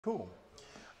Cool.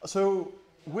 So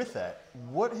with that,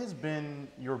 what has been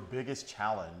your biggest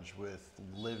challenge with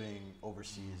living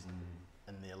overseas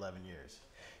in the 11 years?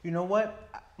 You know what?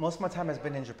 Most of my time has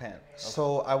been in Japan.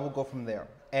 So I will go from there.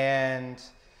 And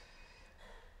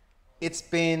it's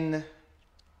been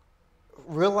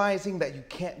realizing that you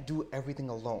can't do everything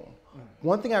alone.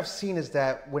 One thing I've seen is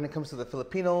that when it comes to the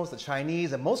Filipinos, the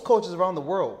Chinese, and most cultures around the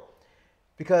world,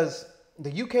 because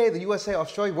the UK, the USA,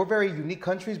 Australia, we're very unique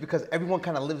countries because everyone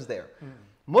kind of lives there.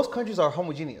 Most countries are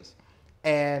homogeneous,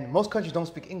 and most countries don't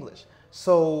speak English.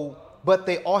 So, but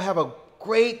they all have a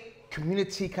great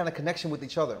community kind of connection with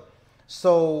each other.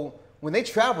 So when they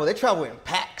travel in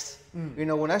packs. You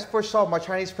know, when I first saw my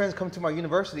Chinese friends come to my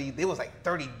university, they was like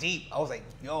 30 deep. I was like,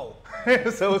 yo,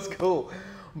 so it's cool.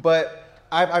 But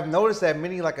I've noticed that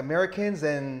many like Americans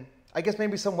and I guess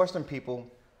maybe some Western people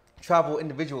travel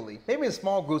individually, maybe in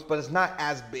small groups, but it's not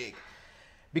as big.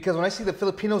 Because when I see the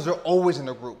Filipinos, they're always in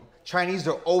a group. Chinese,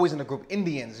 they're always in a group.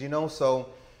 Indians, you know, so,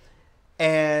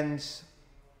 and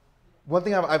one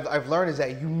thing I've learned is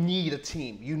that you need a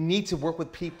team. You need to work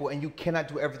with people, and you cannot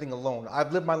do everything alone.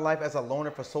 I've lived my life as a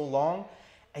loner for so long,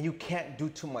 and you can't do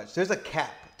too much. There's a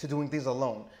cap to doing things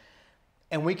alone.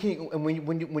 And when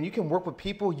you can work with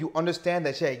people, you understand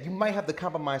that, yeah, you might have to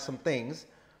compromise some things,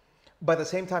 but at the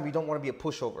same time, you don't want to be a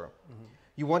pushover.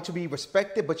 You want to be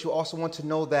respected, but you also want to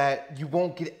know that you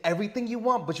won't get everything you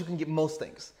want, but you can get most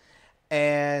things.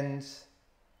 And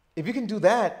if you can do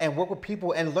that and work with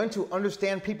people and learn to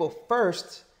understand people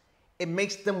first, it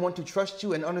makes them want to trust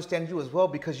you and understand you as well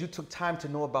because you took time to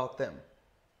know about them.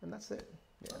 And that's it.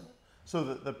 Yeah. So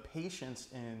the patience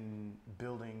in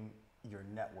building your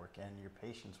network and your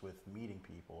patience with meeting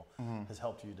people has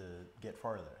helped you to get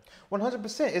farther.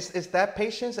 100%. It's that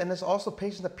patience, and it's also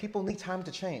patience that people need time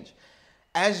to change,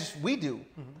 as we do.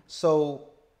 So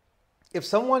if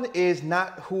someone is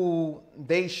not who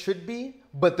they should be,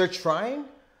 but they're trying,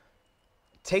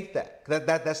 take that.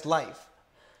 That's life.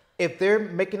 If they're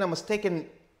making a mistake, and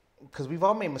because we've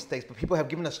all made mistakes, but people have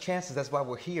given us chances, that's why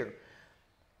we're here.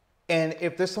 And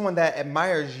if there's someone that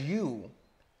admires you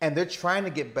and they're trying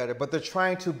to get better, but they're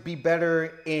trying to be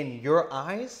better in your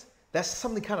eyes, that's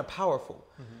something kind of powerful.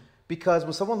 Because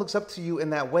when someone looks up to you in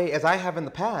that way, as I have in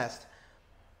the past,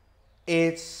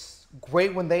 it's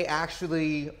great when they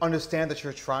actually understand that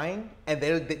you're trying and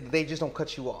they just don't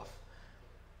cut you off.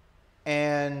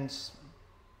 And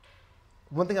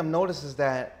one thing I've noticed is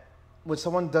that when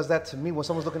someone does that to me, when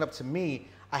someone's looking up to me,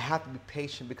 I have to be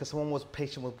patient because someone was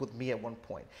patient with me at one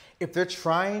point. If they're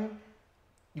trying,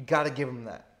 you got to give them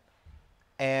that.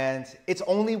 And it's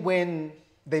only when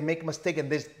they make a mistake and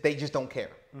they just don't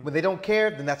care. When they don't care,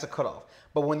 then that's a cutoff.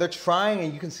 But when they're trying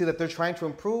and you can see that they're trying to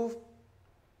improve,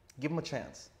 give them a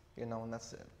chance, you know, and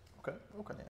that's it. Okay, okay. Yeah.